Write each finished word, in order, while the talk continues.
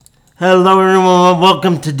Hello everyone,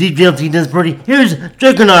 welcome to DJLT'S Dance Party. Here's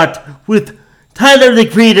Juggernaut with Tyler the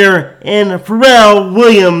Creator and Pharrell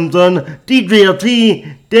Williams on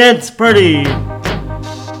DJLT Dance Party.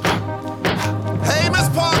 Hey, Miss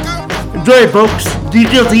Parker. Enjoy, folks.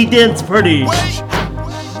 DJLT Dance Party. Wait.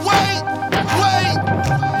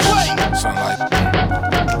 Sound like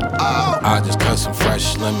I just cut some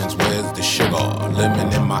fresh lemons. Where's the sugar?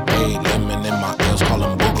 Lemon in my A, lemon in my L's. Call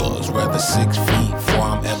them boogers. Rather 6 feet before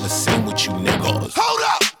I'm ever seen with you niggas. Hold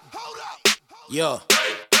up. Yeah.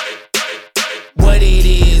 What it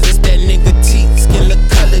is, it's that nigga T. Skin look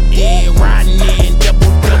colored in. Riding in, double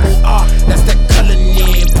R. That's that color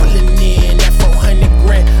in. Pulling in that 400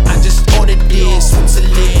 grand. I just ordered this.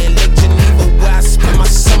 Switzerland, Lake Geneva, where I spend my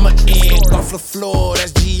summer in. Off the floor,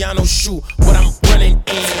 that's Gianno's shoe. What I'm running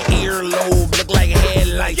in. Earlobe, look like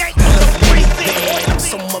headlights. On the minivan, I'm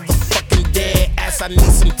so motherfucking dead. Ass, I need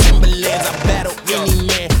some Timberlands. I battle any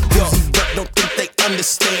man. Uzi Burke don't think they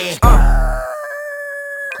understand.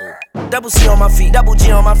 Double C on my feet, double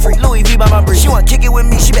G on my freak, Louis V by my breed. She wanna kick it with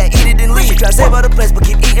me, she better eat it and leave. She try to save her the place, but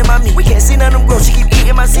keep eating my meat. We can't see none of them grow, she keep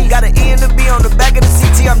eating my seed. Got an E and a B on the back of the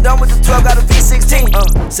CT. I'm done with the 12, got a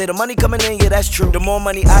V16. Say the money coming in, yeah, that's true. The more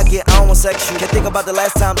money I get, I don't want sex you. Can't think about the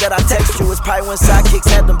last time that I text you. It's probably when sidekicks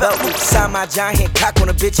had them belt loops. Sign my giant hand cock on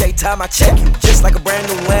a bitch every time I check you. Just like a brand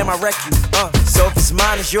new lamb, I wreck you. So if it's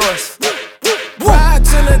mine, it's yours. Ride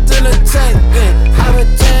to the tank, have a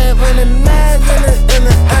jab in the mag in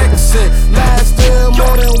the exit. Last still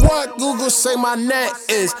more than what Google say my net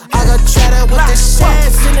is. I got chatter with the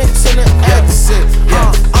shares in it to the exit.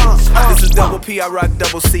 This is double P, I rock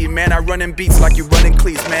double C. Man, I run in beats like you running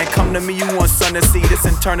cleats. Man, come to me, you want sun to see. This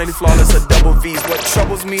internally flawless, a double V's. What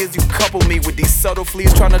troubles me is you couple me with these subtle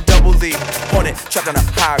fleas trying to double D. Hornet, trapped on a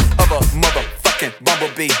high of a motherfucking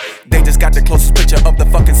bumblebee. They just got the closest picture of the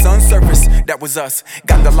fucking sun's surface. That was us.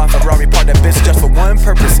 Got the LaFerrari part that bitch just for one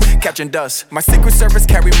purpose. Catching dust. My secret service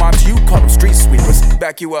carry mobs, you call them street sweepers.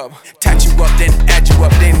 Back you up, tat you up, then add you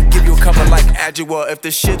up, then give you a cover like Adjua. If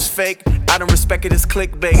the shit's fake, I don't respect it as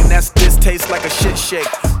clickbait. And that's distaste like a shit shake.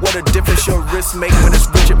 What a difference your wrist make when it's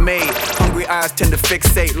Richard made. Hungry eyes tend to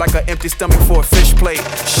fixate like an empty stomach for a fish plate.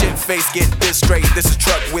 Shit face, get this straight. This is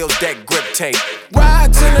truck wheels, deck grip tape.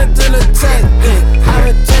 Ride to the tank, have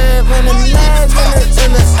a jab in the mag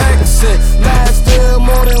in the exit. Last still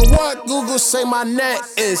more than what Google say my net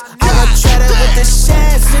is. I got chatter with the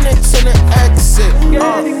shares in it to the exit.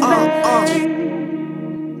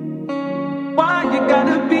 Why you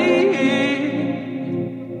gotta be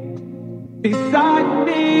beside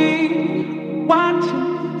me,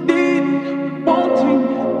 watching, needing, wanting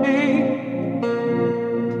me?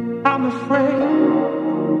 I'm afraid,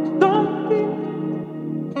 don't be.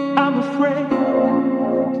 I'm afraid,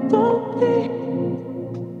 don't be.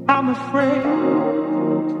 I'm afraid,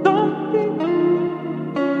 don't be.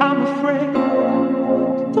 I'm afraid,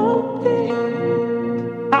 don't be.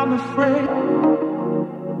 I'm afraid,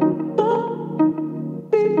 don't be.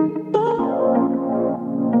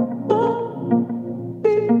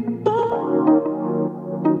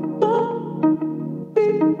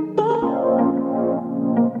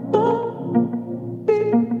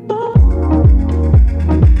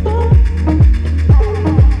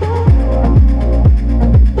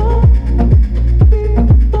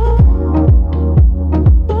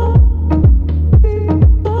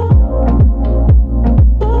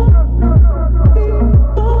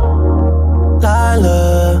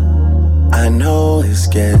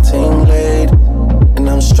 Getting late, and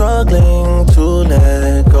I'm struggling to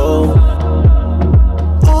let go.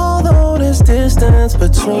 Although there's distance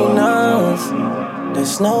between us,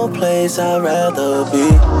 there's no place I'd rather be.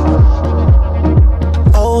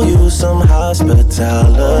 Owe you some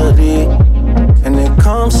hospitality, and it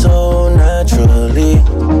comes so naturally.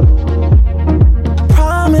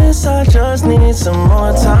 Promise I just need some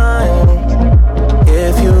more time,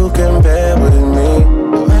 if you can bear with me.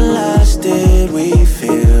 When last did we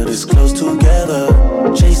feel this close together?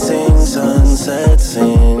 Chasing sunsets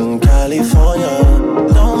in California.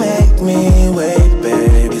 Don't make me wait,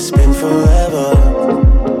 babe, it's been forever.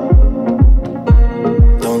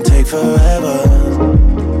 Don't take forever.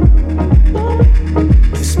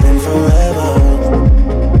 It's been forever.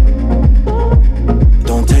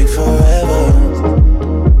 Don't take forever.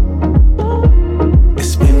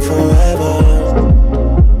 It's been forever.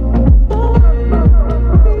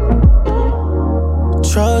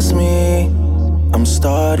 Trust me, I'm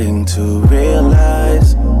starting to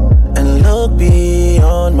realize and look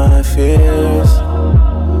beyond my fears.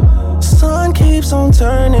 Sun keeps on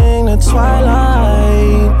turning to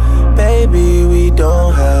twilight. Baby, we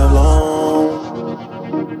don't have long.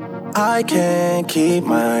 I can't keep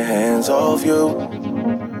my hands off you.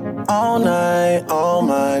 All night, all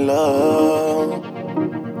my love.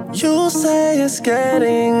 You say it's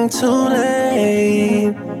getting too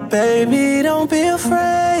late. Baby, don't be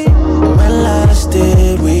afraid. When last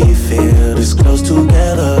did we feel this close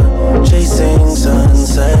together? Chasing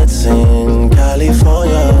sunsets in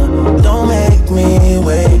California. Don't make me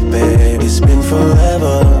wait, babe. It's been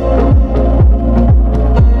forever.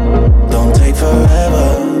 Don't take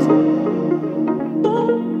forever.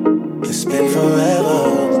 It's been forever.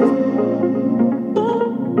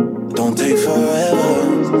 Don't take forever.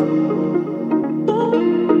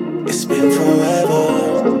 It's been forever.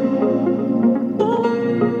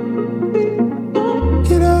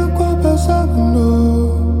 Quiero pasando,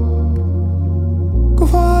 go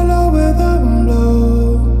follow where the wind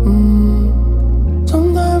blow.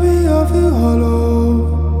 Sometimes I feel hollow.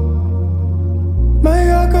 My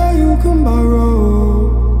girl, you can borrow.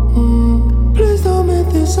 Please don't make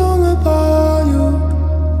this song about you.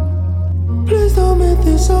 Please don't make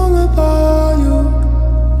this song about you.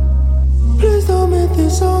 Please don't make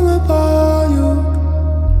this song about you.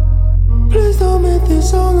 Please don't make this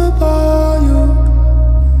song about you.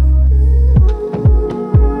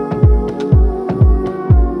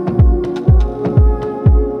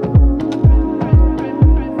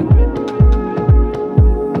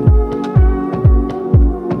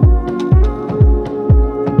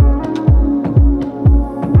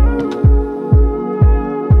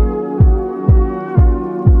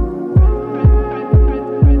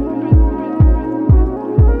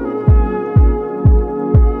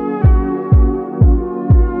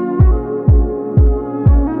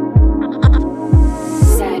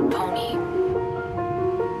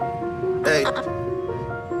 Hey,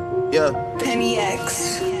 yeah. Penny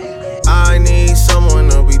X. I need someone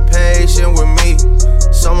to be patient with me.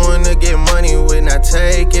 Someone to get money with, not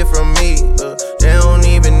take it from me. They don't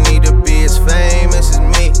even need to be as famous as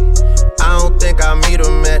me. I don't think I meet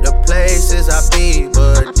them at the places I be.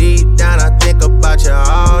 But deep down I think about you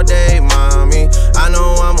all day, mommy. I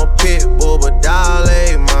know I'm a pit bull, but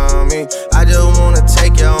darling, mommy, I just wanna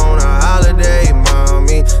take you on a holiday,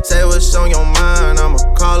 mommy. Say what's on your mind, I'ma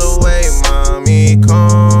call away, mommy.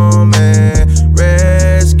 Come and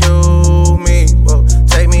rescue me. Whoa,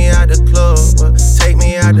 take me out the club, whoa, take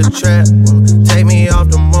me out the trap, whoa, take me off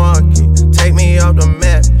the market, take me off the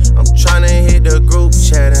map. I'm tryna hit the group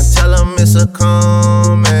chat and tell them it's a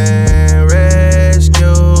come and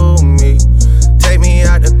rescue me. Take me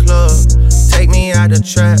out the club, take me out the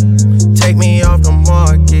trap, take me off the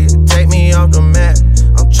market, take me off the map.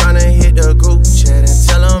 I'm tryna hit the group chat and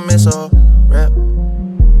tell them it's a rap.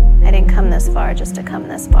 I didn't come this far just to come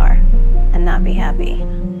this far and not be happy.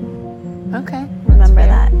 Okay. Remember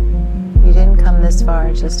that. You didn't come this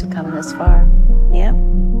far just to come this far. Yep.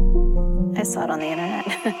 I saw it on the internet.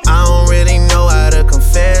 I don't really know how to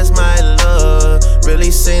confess my love.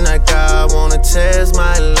 Really seem like I wanna test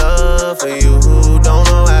my love for you who don't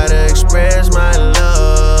know how to express my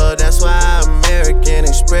love. That's why American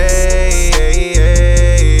Express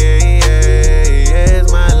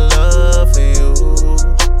my love for you.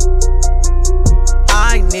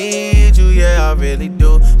 I need you, yeah, I really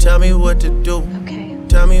do. Tell me what to do. Okay.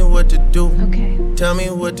 Tell me what to do. Okay. Tell me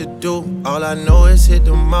what to do. All I know is hit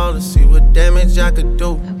the mall to see what damage I could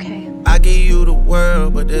do. Okay. I give you the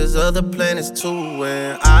world, but there's other planets too.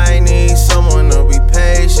 And I need someone to be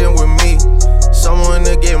patient with me. Someone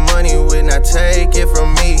to get money with, not take it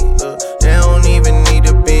from me. They don't even need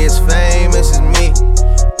to be as famous as me.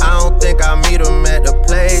 I don't think I meet them at the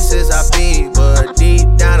places I be. But deep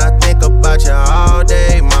down I think about you all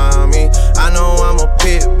day, mommy. I know I'm a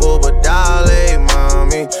pit bull, but darling,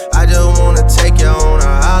 mommy, I just wanna take you on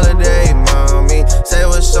a holiday, mommy. Say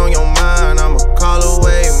what's on your mind, I'ma call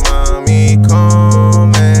away, mommy.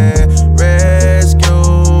 Come and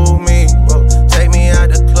rescue me. Whoa, take me out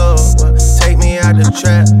the club, whoa, take me out the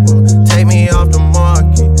trap, whoa, take me off the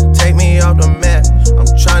market, take me off the map. I'm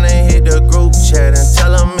tryna hit the group chat and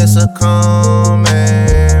tell them it's a come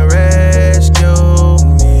and rescue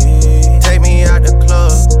me. Take me out the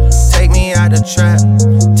club, take me out the trap,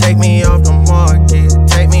 take me off the market,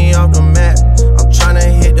 take me off the map. I'm tryna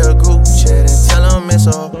hit the group chat and tell them it's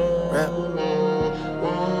a rap.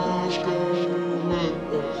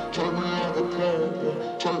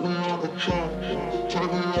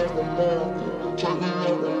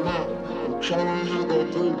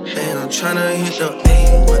 And I'm tryna hit the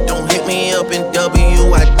A, but don't hit me up in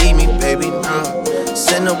WID me, baby, nah.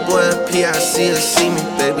 Send a boy a PIC to see me,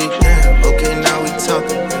 baby, damn. Okay, now we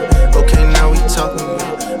talking, okay, now we talking,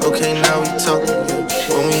 okay, now we talking.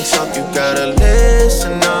 When we talk, you gotta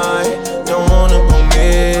listen, I don't wanna go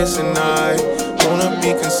missing.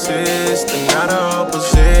 persistent, not all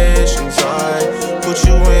positions. I put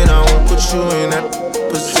you in, I won't put you in that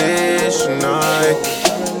position.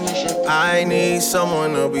 I need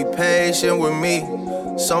someone to be patient with me,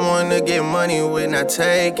 someone to get money with, not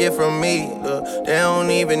take it from me. They don't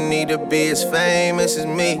even need to be as famous as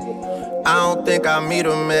me. I don't think I meet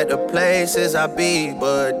them at the places I be,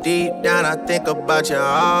 but deep down I think about you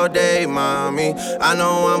all day, mommy. I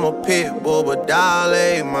know I'm a pit bull, but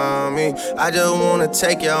darling, mommy, I just wanna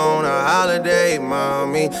take you on a holiday,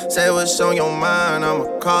 mommy. Say what's on your mind,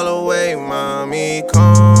 I'ma call away, mommy.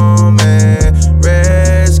 Come and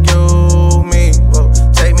rescue me. Whoa.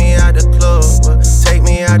 Take me out the club, whoa. Take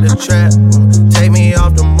me out the trap, whoa. Take me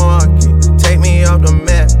off the market, take me off the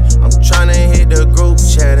map. I'm tryna hit the group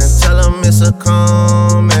chat and tell them it's a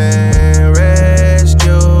come and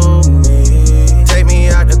rescue me. Take me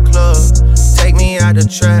out the club, take me out the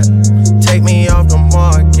trap, take me off the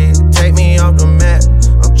market, take me off the map.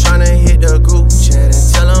 I'm tryna hit the group chat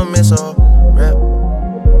and tell them it's a rap.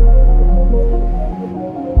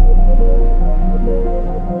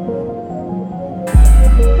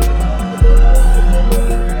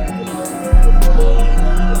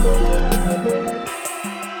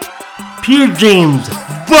 Pure James,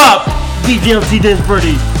 Bop, DJLT'S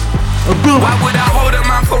Birdie. Why would I hold a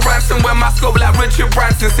man for ransom when my scope like Richard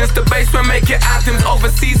Branson? Since the basement making anthems over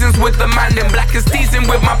seasons with the man in black is teasing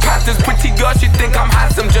with my panthers. Pretty girl, she think I'm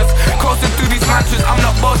handsome, just coasting through these mantras. I'm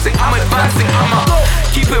not bossing, I'm advancing. I'ma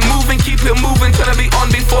keep it moving, tryna be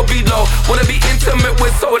on before below. Wanna be intimate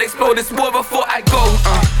with soul, explode this war before I go.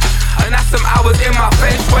 And that's some hours in my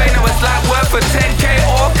feng shui. Now it's like work for 10K,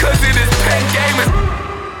 all cause it is pen game.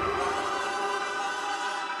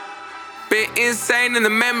 Been insane in the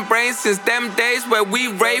membrane since them days where we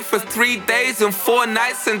raved for 3 days and 4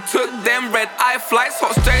 nights and took them red eye flights,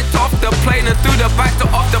 hot straight off the plane and through the back door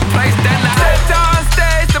of the place. Then I stepped on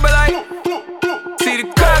stage, they be like, see the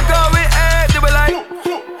crowd going air, they be like,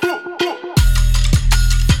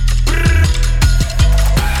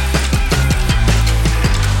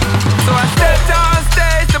 so I stepped on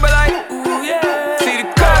stage, they be like, ooh yeah, see the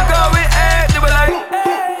crowd going air, they be like,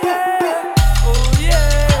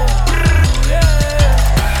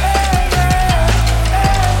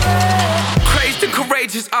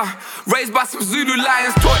 raised by some Zulu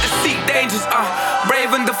lions, taught to seek dangers,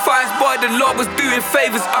 brave and defiant, boy, the Lord was doing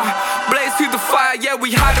favors, blaze through the fire, yeah,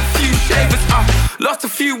 we had a few shavers, lost a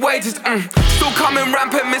few wages, still coming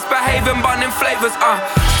rampant, misbehaving, burning flavors,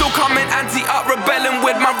 still coming anti-up, rebelling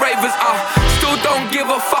with my ravers, still don't give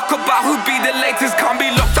a fuck about who be the latest, can't be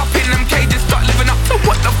locked up in them cages, start living up to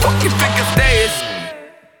what the fuck you think a stay is.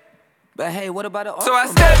 But hey, what about it? So I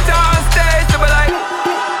stepped on stage, they were like,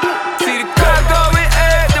 see the crowd going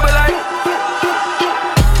air, they were like,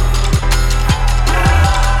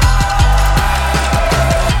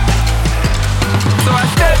 so I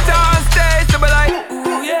stepped on stage, they were like,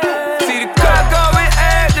 ooh yeah, see the crowd going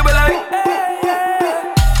air, they were like,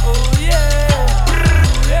 oh yeah,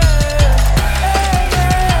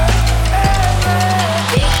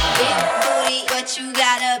 big booty, but you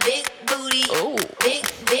got a big booty. Ooh.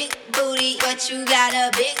 Big booty, but you got a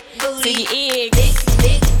big booty.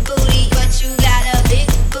 Big booty, but you got a big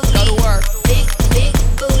booty. Go to work. Big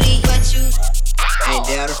booty, but you ain't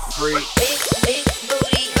that a freak? Big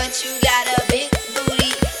booty, but you got a big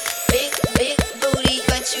booty. Big booty,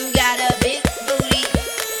 but you got a big booty.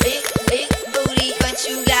 Big booty, but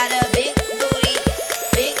you got a big booty.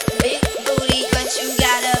 Big booty, but you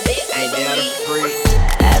got a big booty. Ain't that a freak?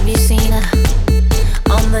 Have you seen her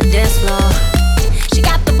on the dance floor? She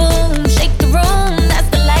got the boom, shake the room. That's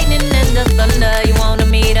the lightning and the thunder. You wanna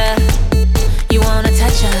meet her, you wanna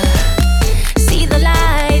touch her. See the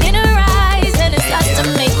light in her eyes, and it starts to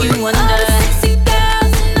make you wonder.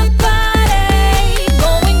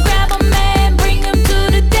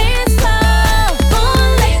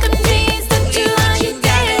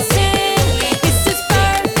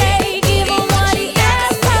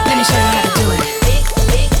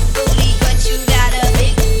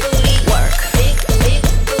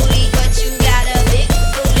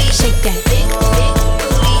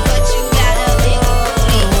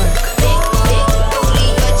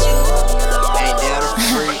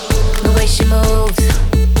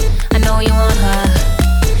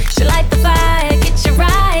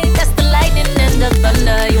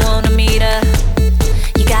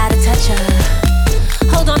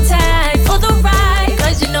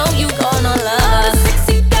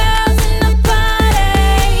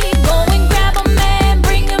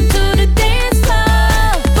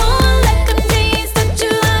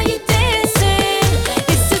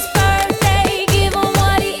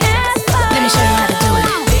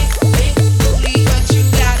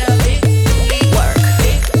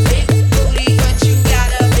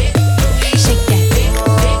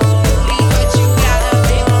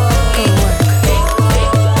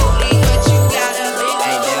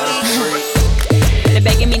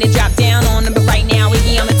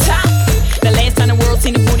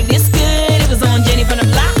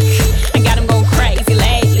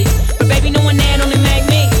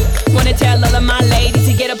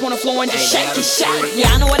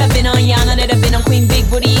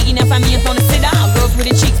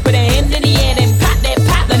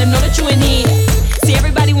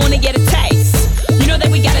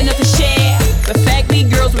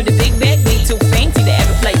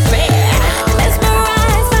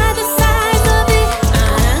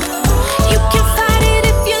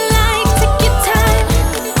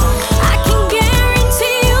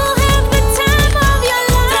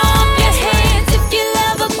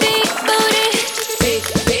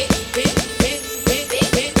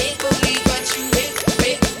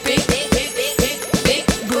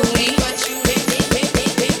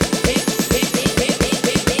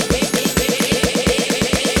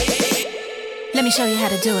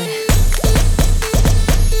 do it.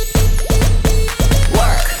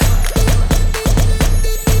 Work.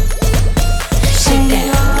 Shake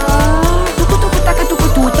that.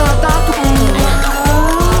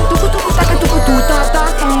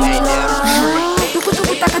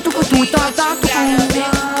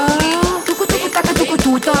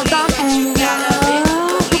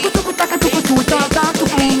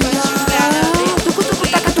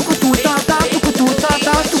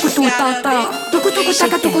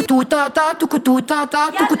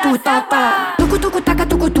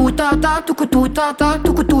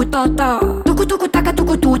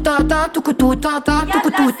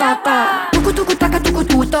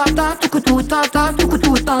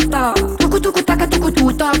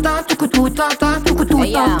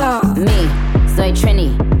 Me, soy Trini.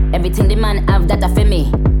 Everything the man have that I feel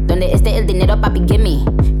me. Donde este el dinero papi gimme.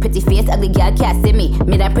 Pretty face, ugly girl can't see me.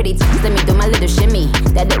 Me that pretty tits, let me do my little shimmy.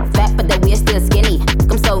 That look fat, but the waist still skinny.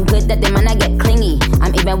 I'm so good that the man I get clingy.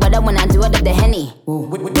 I'm even wetter when I do it up the Henny.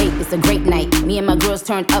 Wait, it's a great night. Me and my girls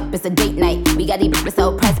turned up, it's a date night. We got these bitches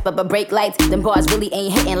so pressed, but break lights. Them bars really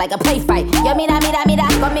ain't hitting like a play fight. Yo, mira,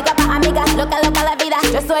 conmigo pa' amiga. Loca la vida,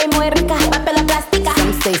 yo soy muy rica. Papel o plástica.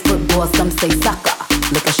 Some say football, some say soccer.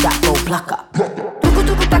 Look a shot, go plucker.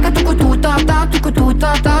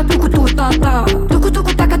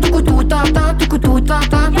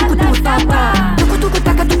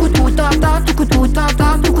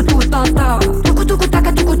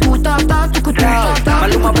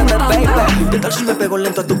 Maluma, baby. ¿Qué tal si me pego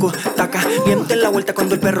lento a tu taca? Diente en la vuelta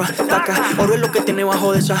cuando el perro ataca. Oro es lo que tiene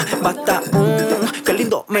bajo de esa bata. Qué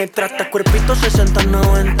lindo me trata. Cuerpito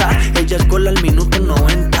 60-90. Ella es gol al minuto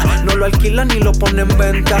 90. No lo alquila ni lo pone en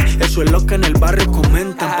venta. Eso es lo que en el barrio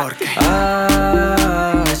comentan. Porque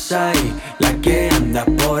es ahí la que anda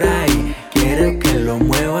por ahí. Quiere que lo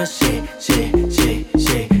mueva así, sí, sí,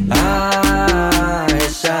 sí.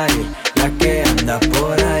 Es ahí la que anda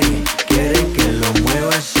por ahí. Quiere que lo mueva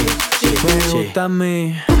así, sí, sí. Me gusta a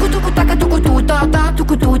mí.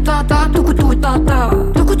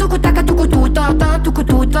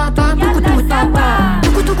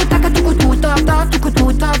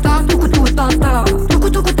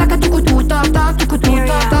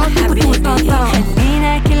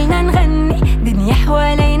 خلينا كلنا نغني دنيا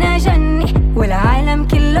حوالينا جني والعالم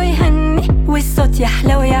كله يهني والصوت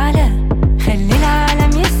يحلى ويعلى خلي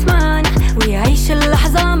العالم يسمعنا ويعيش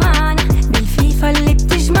اللحظة معنا بالفيفا اللي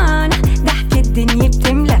بتجمعنا ضحك الدنيا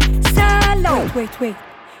بتملى سلام ويت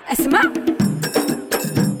اسمع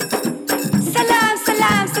سلام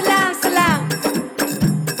سلام سلام سلام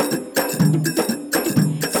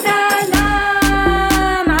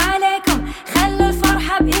سلام عليكم خلوا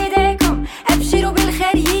الفرحة بإيديكم أبشروا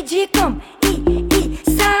بالخير يجيكم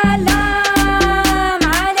سلام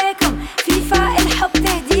عليكم فيفا الحب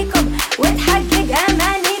تهديكم وتحقق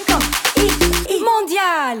أمانيكم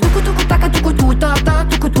مونديال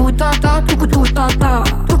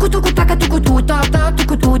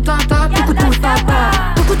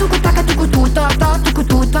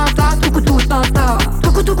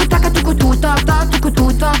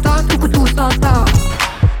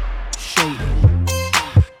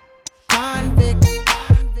Convict,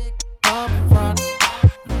 up front,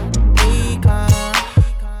 Econ,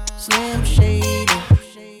 Slim Shady.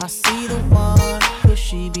 I see the one, could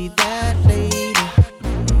she be that lady?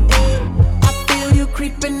 I feel you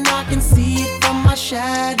creeping, I can see it from my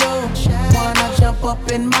shadow. Wanna jump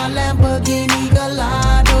up in my Lamborghini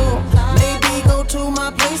Gallardo? Maybe go to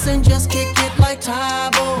my place and just kick it like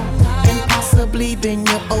Tybo, and possibly bend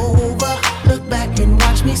you over. Look back and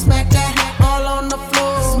watch me smack that all on the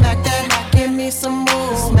floor. Smack that, give me some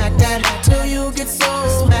more. Smack that till you get so.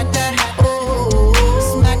 Smack that, oh.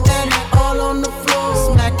 Smack that all on the floor.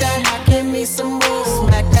 Smack that, give me some more.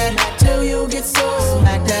 Smack that till you get so.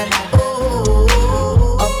 Smack that,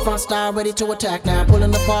 oh. Up front style ready to attack now.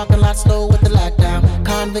 Pulling the parking lot slow with the lockdown.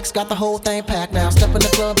 Convicts got the whole thing packed now. Step in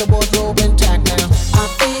the club, the wardrobe intact now. I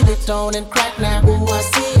feel it on and crack now. Ooh, I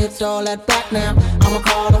see it all at back now. I'ma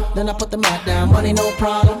call her, then I put the mat down. Money no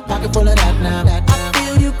problem, pocket full of that now. I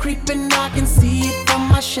feel you creeping, I can see it from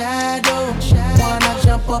my shadow. Wanna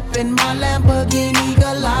jump up in my Lamborghini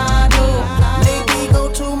Gallardo? Maybe go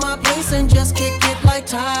to my place and just kick it like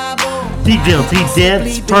Tybo. DJLT'S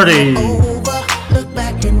Dance Party. Look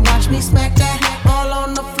back and watch me smack that all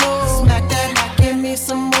on the floor. Smack that, give me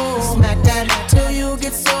some more. Smack that till you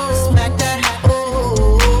get so. Smack that,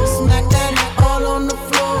 oh. Smack that all on the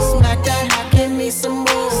floor. Smack that, give me some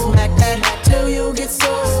more. Smack that till you get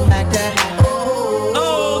so. Smack that, oh.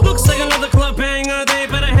 Oh, looks like another club banger. They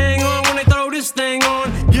better hang on when they throw this thing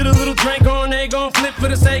on. Get a little drink on, they gon' flip for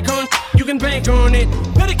the sake on. You can bank on it.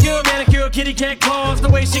 Pedicure, manicure, kitty cat claws. The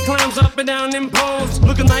way she climbs up and down them poles,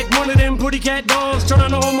 looking like one of them booty cat dolls. Trying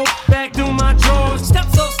to hold my back through my drawers.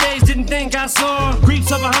 Steps off stage, didn't think I saw.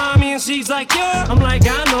 Creeps up behind me and she's like, yeah. I'm like,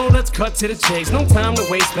 I know, let's cut to the chase. No time to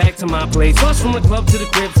waste, back to my place. Bus from the club to the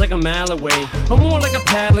crib's like a mile away, or more like a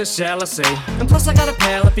palace, shall I say. And plus I got a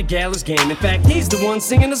pal if your gal is game. In fact, he's the one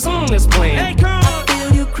singing the song that's playing. Hey girl, I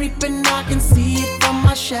feel you creeping, I can see it from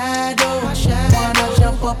my shadow. Wanna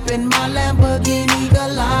jump up in my Lamborghini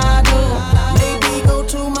Gallardo. Maybe go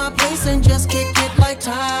to my place and just kick it like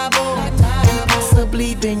Tybo. And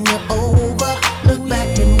possibly bend you over. Look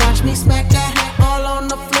back and watch me smack that all on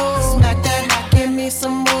the floor. Smack that, give me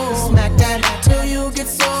some more. Smack that till you get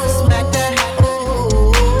so. Smack that,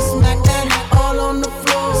 oh. Smack that all on the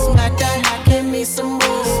floor. Smack that, give me some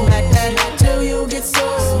more. Smack that till you get so.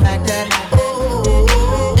 Smack that,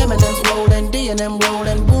 oh. Eminem's rolling, D&M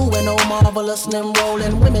rolling, Boo and oh marvelous them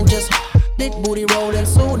rolling. Women just dick booty rolling.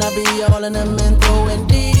 Soon I be all in them and throwing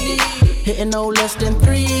D. Hitting no less than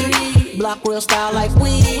 3. Block real style like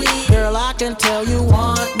we. Girl, I can tell you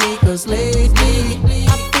want me, cause lately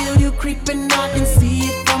I feel you creeping, I can see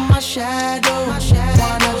it from my shadow.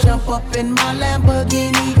 Wanna jump up in my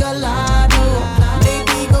Lamborghini Gallardo.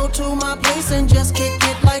 Maybe go to my place and just kick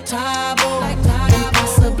it like Tybo. And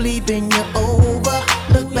possibly bend you over.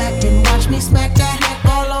 Look back and watch me smack that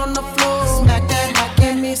all on the floor. Smack that,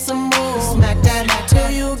 give me some more. Smack that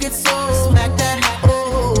till you get so. Smack that,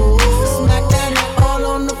 oh. Smack that all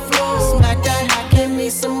on the floor. Smack that, give me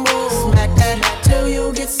some more. Smack that till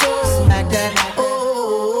you get so. Smack that,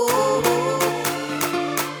 oh.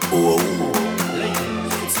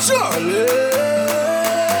 It's Charlie.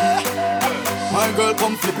 My girl,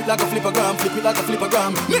 come flip it like a flippergram, flip it like a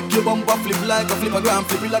flippergram. Make your bumper flip like a flippergram,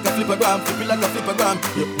 flip it like a flippergram, flip it like a flippergram.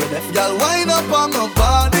 Yep, you're deaf. Y'all wind up on my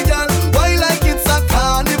body, y'all. Why like it's a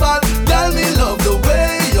carnival? Y'all me love the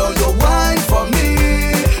way you wine for me.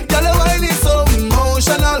 Y'all the wine is so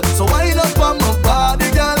emotional, so wind up on my body,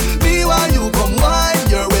 y'all. Me why you come wine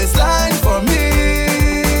your waistline for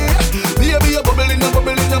me. Baby, you're bubbling, you're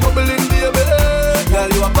bubbling, you're bubbling, baby. Y'all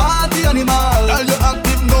you a party animal. Y'all you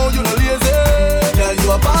active, no you no lazy. Girl,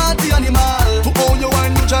 you a party animal. To own your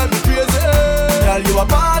wine, you drive me crazy. Girl, you a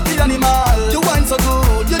party animal. You wine so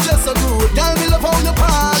good, you just so good. Girl, me love how you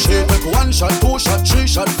party. She make 1 shot, 2 shot, 3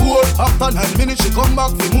 shot, 4. After 9 minutes, she come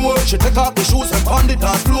back for more. She take off the shoes and pound it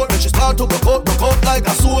on floor. Then she start to broke out like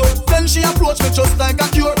a sword. Then she approach me just like a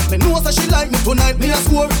cure. Me know that she like me tonight, me a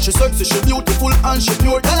score. She sexy, she beautiful and she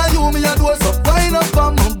pure. Girl, you me a door, so wind up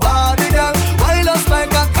on my body, girl. Wind us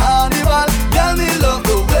like a carnival. Girl, me love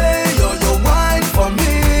the way you wine for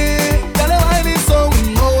me. Girl, the wine is so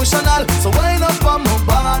emotional, so wind up on my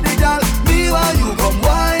body, girl. Me while you come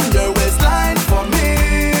wine your waistline for me.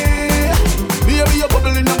 Baby, you're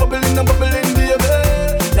bubbling, you're bubbling, you're bubbling, baby.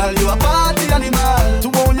 Girl, you a party animal. To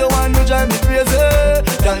own your wine, you drive me crazy.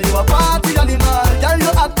 Girl, you a party animal. Girl,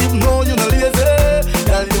 you active, no, you no lazy.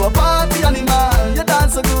 Girl, you a party animal. You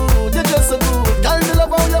dance so good, you dress so good. Girl, you love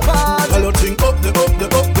how you party. Girl, you think up the.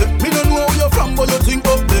 Me don't know where you're from, but you think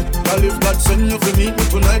up the. Girl, if God send you to meet me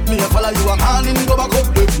tonight, me a follow you, I'm handing go back up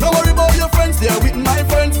the. No worry about your friends, they're with my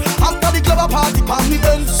friends. After the club, a party, palm me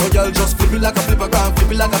end. So girl, just flip it like a flippergram,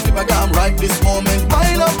 flip it like a flippergram. Right this moment,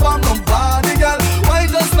 wind up on my body, girl. Wine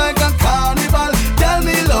just like a carnival. Girl,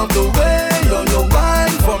 me love the way you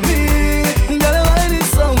wine for me. Girl, the wine is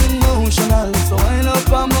so emotional, so wind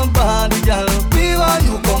up on my body, girl. Me while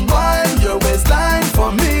you come wine your waistline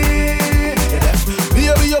for me.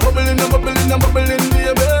 Baby, you're bubbling, you're bubbling, you're bubbling,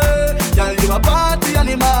 baby. Girl, you a party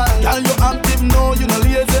animal. Girl, you active, no, you no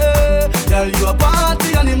lazy. Girl, you a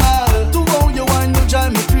party animal. To how you wine, you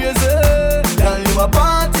drive me crazy. Girl, you a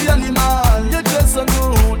party animal. You dress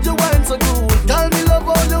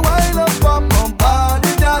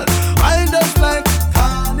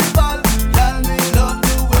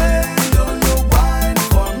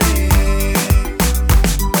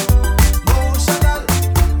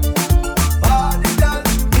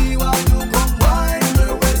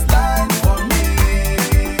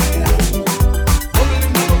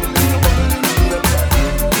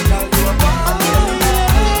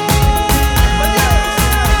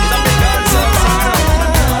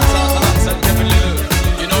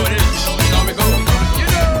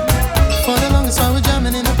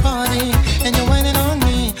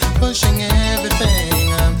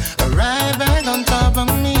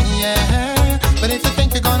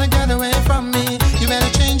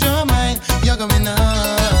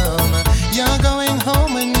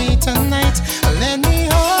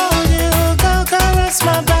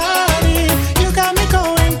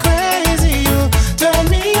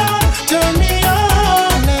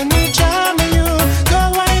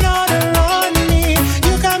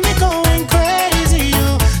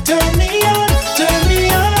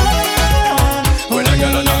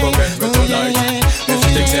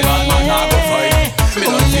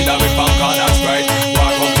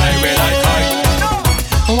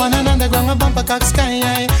peacock sky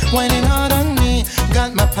high, whining hard on me.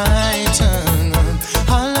 Got my python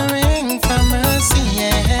hollering for mercy,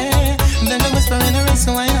 yeah. Then the whisper in her ear,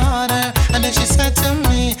 so wine harder. And then she said to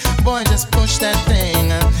me, boy, just push that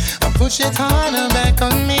thing, push it harder back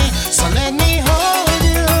on me. So let me hold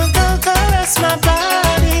you, go caress my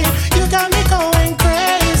body. You got me going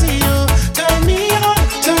crazy, you turn me on,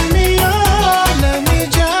 turn me on. Let me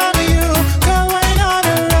jam you, go wine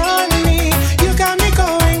harder on me. You got me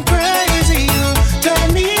going crazy, you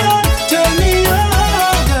turn me on, turn me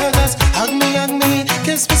on. Girl, just hug me,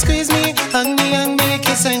 kiss me, squeeze me, hug me,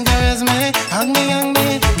 kiss and caress me. Hug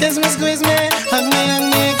me, kiss me, squeeze me, hug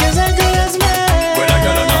me, kiss and caress me. When I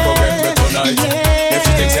get enough, go get me tonight. Yeah. If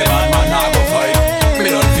she thinks a man, I go fight. Me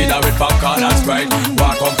don't feed her with popcorn and Sprite.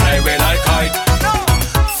 Walk on play with like kite.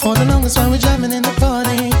 For the longest while we're jamming in the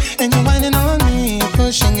party, and you're whining on me,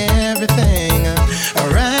 pushing everything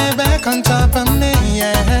right back on top of me,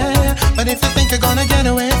 yeah. But if you think you're gonna get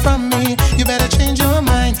away from me, you better change your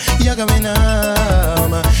mind. You're going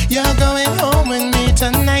home, you're going home with me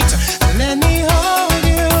tonight. Let me hold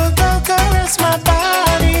you, go caress my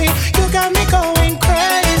body. You got me going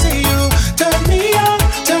crazy, you turn me on,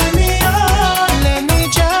 turn me on. Let me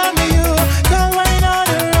jam you, go right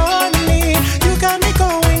on me. You got me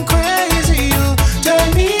going crazy, you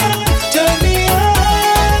turn me on, turn me on.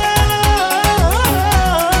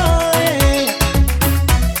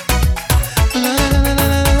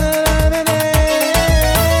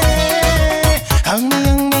 Hug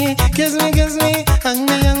me, kiss me, hug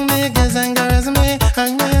me, kiss and caress me.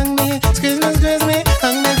 Hug me, squeeze me,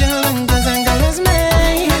 hug me, girl, and kiss and caress me.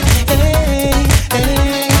 Hey, hey,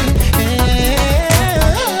 hey,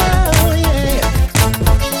 oh yeah.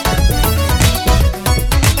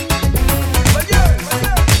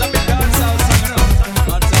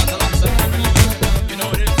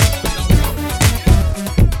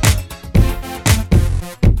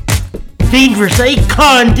 Dangerous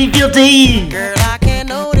Icon, DJLT'S. Girl, I can't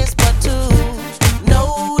notice but to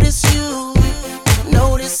notice you,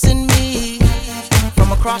 noticing me.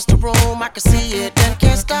 From across the room, I can see it and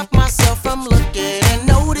can't stop myself from looking and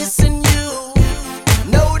noticing you,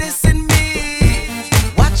 noticing me.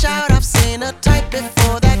 Watch out, I've seen a type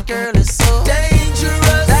before. That girl is so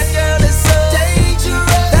dangerous. That girl is so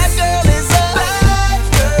dangerous. That girl is a bad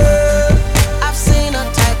girl. I've seen a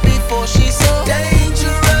type before. She's so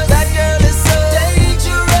dangerous. That girl is so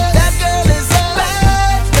dangerous. That girl is a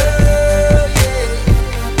bad girl.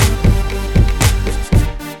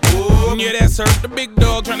 Yeah. Oh, yeah, that's her. The big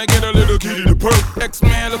dog trying to get a little kitty to perk.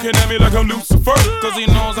 X-Man looking at me like I'm Lucifer, cause he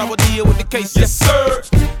knows I would deal with the case. Yes, sir.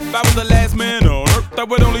 If I was the last man on earth, I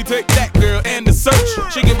would only take that girl and the search.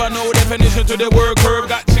 She give her no definition to the word curve.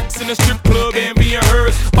 Got chicks in the strip club and being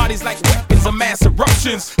hers. Bodies like weapons of mass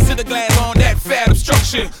eruptions. Sit the glass on that fat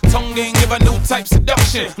obstruction. Tongue ain't give her new type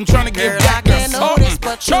seduction. I'm trying to give that girl something.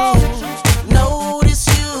 But you notice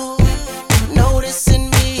you, noticing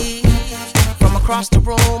me. From across the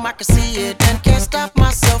room, I can see it and can't stop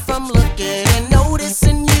myself from looking and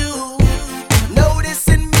noticing you,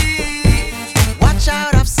 noticing me. Watch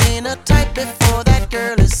out, I've seen a type before. That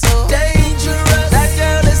girl is so dangerous. That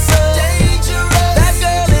girl is so dangerous. That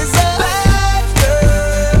girl is a bad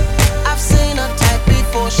girl. I've seen a type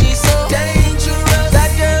before. She's so dangerous.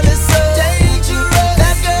 That girl is so dangerous.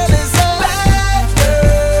 That girl is a bad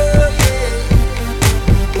girl.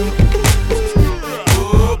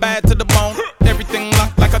 Oh, bad to the bone. Everything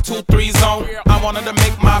locked like a 2-3 zone. I wanted to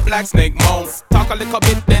make my black snake moan. Talk a little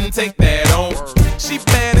bit, then take that on. She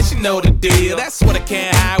bad and she know the deal. That's what I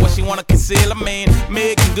can't hide, what she wanna conceal. I mean,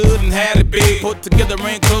 making good and had it big. Put together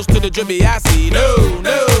and close to the drippy I see.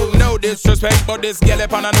 No disrespect, but this gal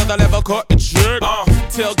up on another level caught the trick.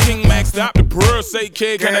 Tell King Max stop the prayer. Say,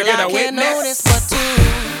 kid, can I get a witness? Can't notice but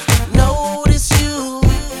to notice you,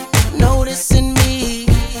 noticing me.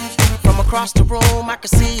 From across the room, I can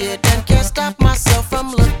see it and can't stop myself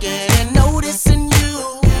from looking and noticing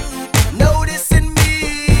you, noticing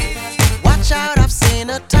me. Watch out, I've seen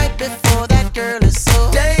a type before. That girl is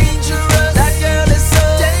so dangerous. That girl is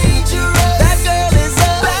so dangerous. That girl is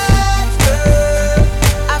a bad girl.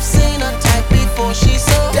 I've seen a type before. She's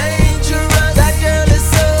so dangerous. That girl is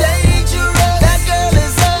so dangerous. That girl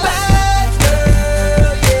is a bad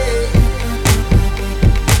girl. Yeah.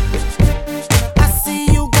 I see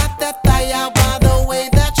you got that thigh out by the way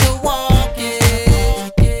that you're walking.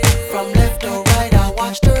 From left to right.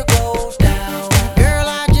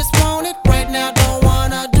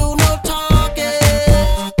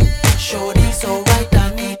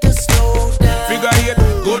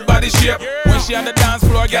 she on the dance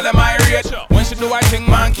floor, girl, am I rich? When she do her thing,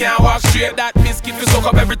 man can't walk straight. That biscuit to soak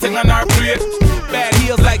up everything on her plate. Bad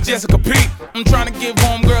heels like Jessica P. I'm trying to give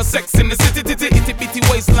homegirl sex in the city, itty bitty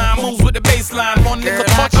waistline, moves with the baseline. One nigga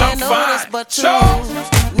much, I'm fine. But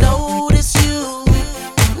notice you,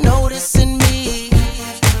 noticing me.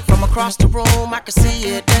 From across the room, I can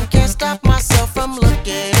see it and can't stop myself from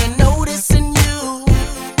looking and noticing you,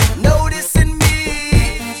 noticing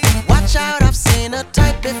me. Watch out, I've seen a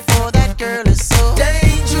type before. That girl is so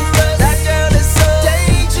dangerous. That girl is so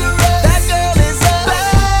dangerous. That girl is a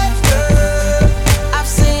bad girl. I've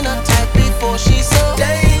seen a type before. She's so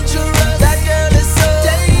dangerous. That girl is so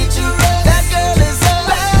dangerous. That girl is a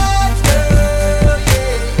bad girl.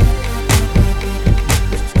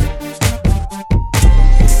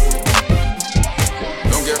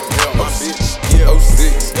 Don't get from hell, my bitch. Yeah,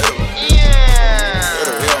 06. Yeah.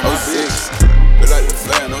 06. Feel like the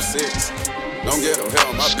flying 06. Don't get no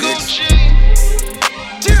hell, my bitch.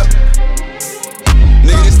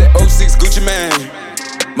 Nigga, this that 06 Gucci man.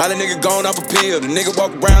 Molly nigga gone off a pill. The nigga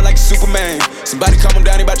walk around like a Superman. Somebody calm him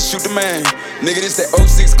down, he about to shoot the man. Nigga, this that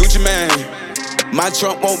 06 Gucci man. My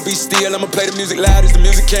trunk won't be still, I'ma play the music loud as the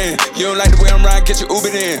music can. You don't like the way I'm riding, get your Uber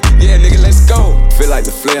in. Yeah, nigga, let's go. Feel like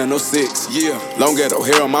the flare, no 6. Yeah, long ghetto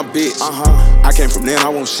hair on my bitch. I came from there, I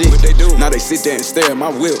want shit. What they do? Now they sit there and stare at my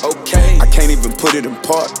whip. Okay, I can't even put it in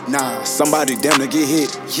park. Nah, somebody damn to get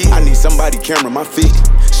hit. Yeah. I need somebody camera my feet.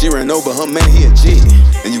 She ran over her man, he a G.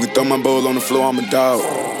 And you can throw my bowl on the floor, I'm a dog.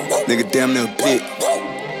 Nigga damn near a pit.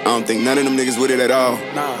 I don't think none of them niggas with it at all.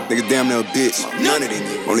 Nigga damn near a bitch. None of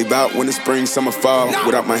them. Only bout when the spring, summer, fall.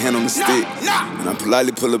 Without my hand on the stick. And I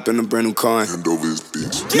politely pull up in a brand new car and hand over his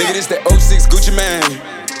bitch. Nigga, this that 06 Gucci man.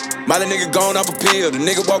 Molly nigga gone off a pill. The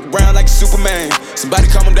nigga walk around like a Superman. Somebody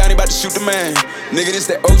calm him down, he about to shoot the man. Nigga, this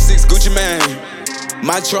that 06 Gucci man.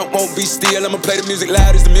 My trunk won't be still, I'ma play the music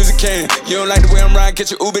loud as the music can. You don't like the way I'm riding, get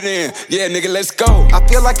your Uber in. Yeah, nigga, let's go. I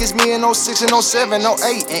feel like it's me in 06 and 07,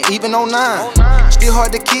 08, and even 09. Still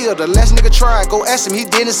hard to kill, the last nigga tried. Go ask him, he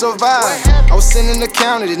didn't survive. I was sitting in the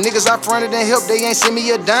county, the niggas I fronted and helped, they ain't send me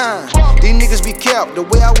a dime. These niggas be kept, the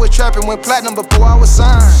way I was trapping went platinum before I was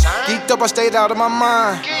signed. Geeked up, I stayed out of my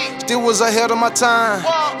mind. Still was ahead of my time.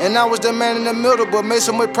 And I was the man in the middle, but made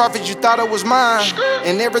so much profit you thought it was mine.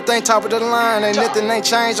 And everything top of the line, ain't nothing ain't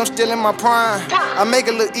changed, I'm still in my prime. I make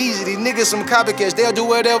it look easy, these niggas some copycats, they'll do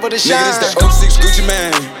whatever to shine. Nigga, this that 06 Gucci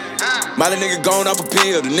man. Molly nigga gone off a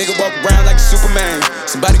pill, the nigga walk around like a Superman.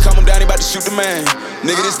 Somebody calm him down, he about to shoot the man.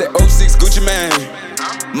 Nigga, this that 06 Gucci man.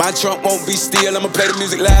 My trunk won't be still, I'ma play the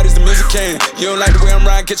music loud as the music can. You don't like the way I'm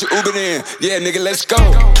riding, get your Uber in. Yeah, nigga, let's go.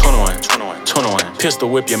 21, pistol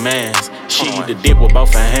whip your mans. She eat the dip with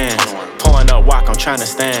both her hands. Pulling up walk, I'm tryna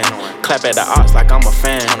stand. Clap at the ops like I'm a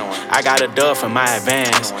fan. I got a dub for my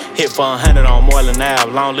advance. Hit for 100 on Moreland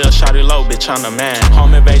Ave. Long little shawty low, bitch, I'm the man.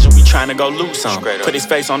 Home invasion, we tryna go loot some. Put his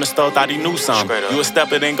face on the stove, thought he knew some. You a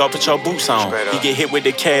stepper, then go put your boots on. He get hit with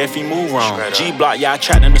the K if he move wrong. G-block, yeah, I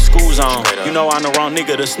trapped in the school zone. You know I'm the wrong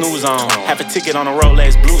nigga to snooze on. Have a ticket on the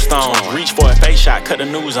Rolex Bluestone. Reach for a face shot, cut the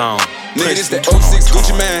news on. Nigga, this that 06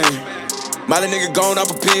 Gucci man. Molly nigga gone off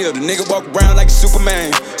a pill, the nigga walk around like a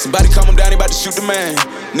Superman. Somebody calm him down, he about to shoot the man.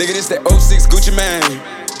 Nigga, this that 06 Gucci man.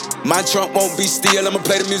 My trunk won't be still, I'ma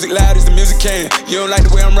play the music loud as the music can. You don't like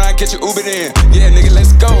the way I'm riding, get your Uber in. Yeah, nigga,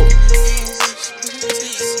 let's go.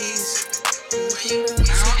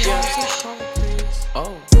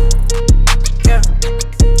 Oh. Yeah.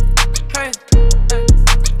 Hey.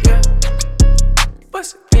 Yeah.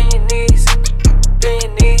 What's it? Bend your knees. Bend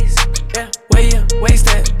your knees. Yeah. Where you waist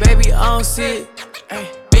that, baby? I don't see it.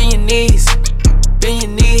 Hey. Bend your knees. Bend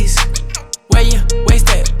your knees. Where you waist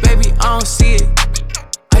that, baby? I don't see it.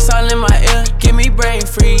 Ice all in my ear, give me brain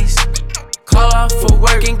freeze. Call off for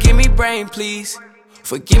work and give me brain, please.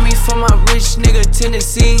 Forgive me for my rich nigga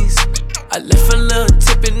tendencies. I left a little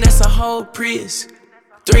tip and that's a whole Prius.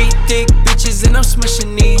 3 thick bitches and I'm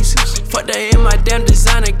smushing these. Fuck that in my damn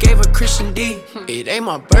designer, gave her Christian D. It ain't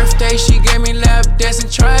my birthday, she gave me lap dance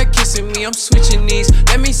and tried kissing me. I'm switching these,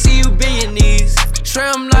 let me see you bend your knees.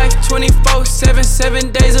 Trim life 24/7,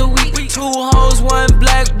 7 days a week. 2 hoes, 1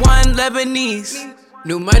 black, 1 Lebanese.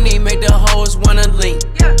 New money make the hoes wanna link.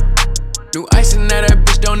 New ice and now that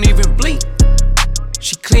bitch don't even blink.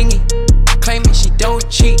 She clingy, claiming she don't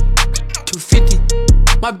cheat. 250,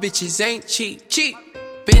 my bitches ain't cheap.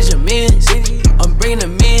 Benjamins, I'm bringing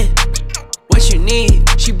them in. What you need?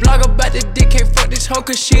 She blog about the dick, can't fuck this hoe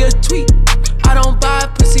cause she a tweet. I don't buy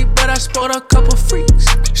pussy, but I sport a couple freaks.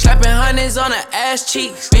 Slapping hundreds on her ass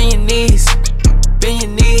cheeks. Bend your knees, bend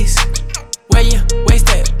your knees. Where you waist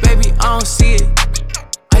that, baby, I don't see it.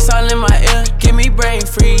 Ice all in my ear, give me brain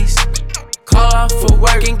freeze. Call Call off for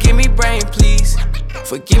work and give me brain, please.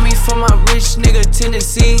 Forgive me for my rich nigga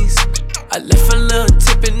tendencies. I left a little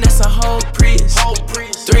tip and that's a whole Prius.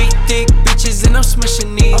 3 thick bitches and I'm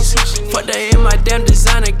smushing these. Fuck that in my damn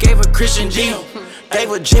designer, gave her Christian G. Gave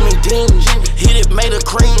her Jimmy Dean, hit it, made her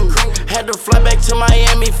cream. Had to fly back to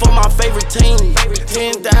Miami for my favorite team.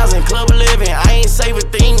 10,000 club living, I ain't save a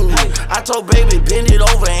thing. I told baby bend it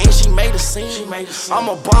over and she made a scene. I'm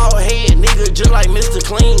a bald head nigga just like Mr.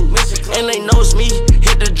 Clean. And they know it's me,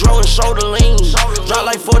 hit the draw and shoulder lean. Drop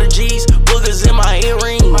like 40 G's, boogers in my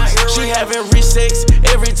earrings. She having rich sex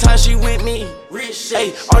every time she with me.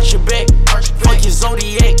 Hey, arch your back, fuck your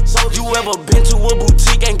Zodiac. You ever been to a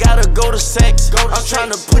boutique and gotta go to sex? I'm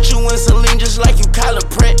tryna put you in Celine just like you Kyla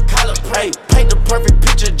Pratt. Hey, paint the perfect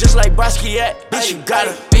picture just like Basquiat. Bitch, you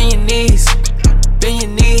gotta bend your knees, bend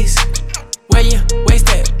your knees. Where your waist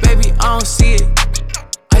at, baby, I don't see it.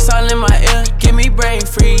 Ice all in my ear, give me brain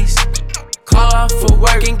freeze. Call off for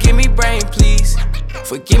work and give me brain, please.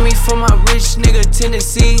 Forgive me for my rich nigga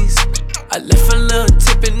tendencies. I left a little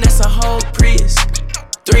tip and that's a whole Prius.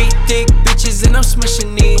 3 thick bitches and I'm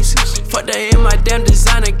smushing these. Fuck that in my damn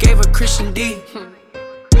designer, gave her Christian D.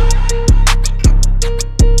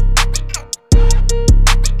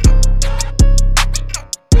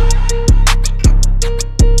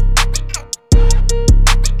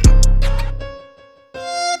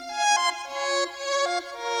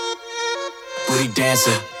 Booty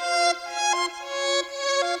dancer.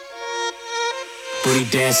 Booty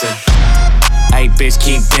dancer. Ayy, bitch,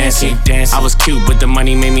 keep dancing. I was cute, but the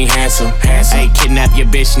money made me handsome. Ayy, kidnap your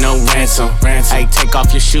bitch, no ransom. Ayy, take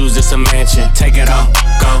off your shoes, it's a mansion. Take it off,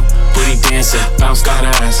 go. Booty dancer, bounce that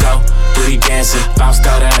ass, go. Booty dancer, bounce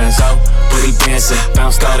that ass, go. Booty dancer,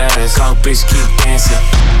 bounce that ass, go. Bitch, keep dancing.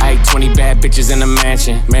 Ayy, 20 bad bitches in a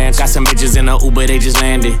mansion. Got some bitches in a Uber, they just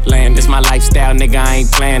landed. It's my lifestyle, nigga, I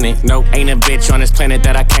ain't planning. Nope, ain't a bitch on this planet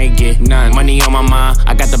that I can't get. None. Money on my mind,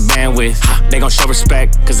 I got the bandwidth. They gon' show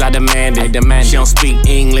respect, cause I demand it. She don't speak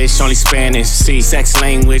English, only Spanish. See, sex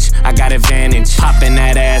language, I got advantage. Poppin'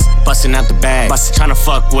 that ass, bustin' out the bag. Tryna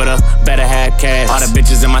fuck with her, better have cash. All the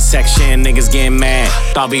bitches in my section, niggas getting mad.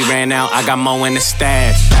 Thought we ran out, I got more in the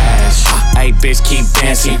stash. Ayy, bitch, keep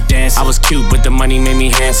dancing. I was cute, but the money made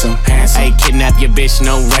me handsome. Ayy, kidnap your bitch,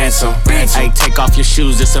 no ransom. Ayy, take off your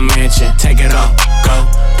shoes, it's a mansion. Take it off, go.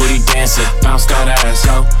 Booty dancer, bounce that ass,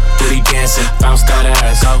 go. Booty dancer, bounce that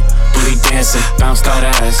ass, go. Booty dancer, bounce that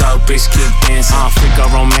ass, go. Bitch, keep dancing. Freak or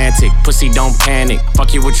romantic, pussy don't panic.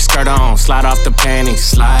 Fuck you with your skirt on, slide off the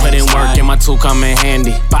panties. Put in work and my tool come in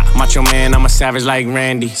handy. Macho man, I'm a savage like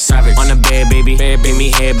Randy. Savage. On the bed, baby. Bed, baby,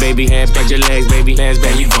 head, baby. Head, spread your legs, baby. Legs,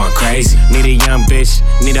 baby, you going crazy. Need a young bitch,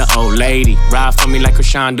 need an old lady. Ride for me like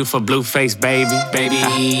Krishan do for Blueface, baby. Baby.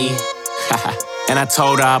 And I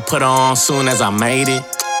told her I'd put her on soon as I made it.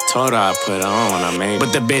 Told her I put her on when I made it.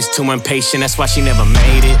 But the bitch too impatient, that's why she never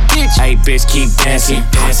made it. Ayy, bitch, keep dancing.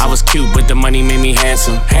 I was cute, but the money made me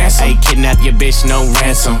handsome. Ayy, kidnap your bitch, no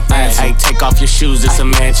ransom. Ayy, take off your shoes, it's a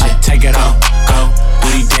mansion. Take it off, go.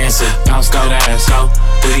 Booty dancer, bounce that ass, go.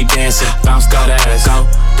 Booty dancer, bounce that ass, go.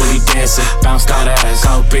 Booty dancer, bounce that ass,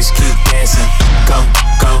 go. Bitch, keep dancing, go,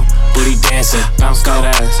 go. Booty dancer, bounce that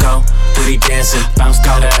ass, go. Booty dancer, bounce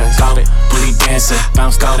that ass, go. Booty dancer,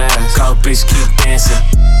 bounce that ass, go. Bitch, keep dancing.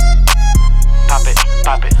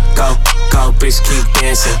 Pop it, go, go, bitch, keep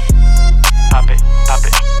dancing. Pop it,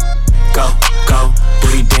 go, go,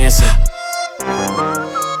 booty dancing.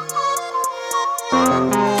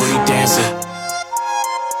 Booty dancing.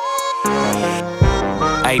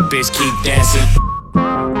 Hey, bitch, keep dancing.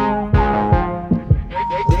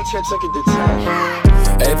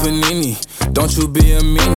 Hey, Panini, don't you be a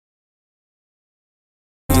meanie.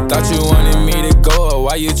 Thought you wanted me to go, or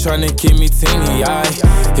why you tryna keep me teeny?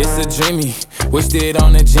 It's a dreamy, wished it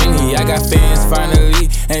on a genie. I got fans finally,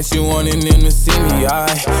 ain't you wanting them to see me?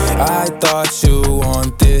 I thought you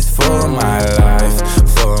want this for my life,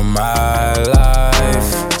 for my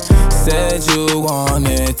life. Said you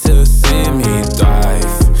wanted to see me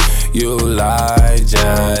thrive. You lied,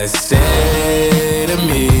 just say to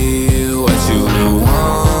me what you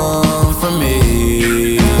want from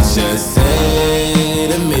me. Just say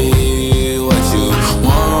to me what you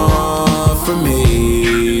want from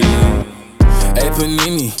me. Hey,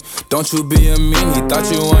 Panini, don't you be a meanie.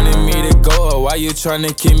 Thought you wanted me to go, or why you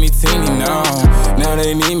tryna keep me teeny? Now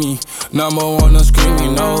they need me. Number one, I'm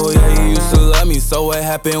screaming. No, yeah, you used to love me, so what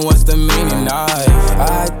happened? What's the meaning?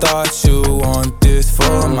 I thought you want this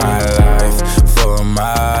for my life, for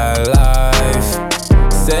my life.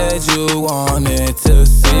 Said you wanted to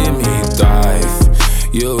see me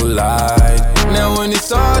thrive. You lied. Now when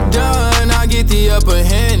it's all done, I get the upper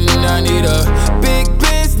hand. I need a big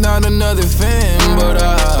bitch, not another fan.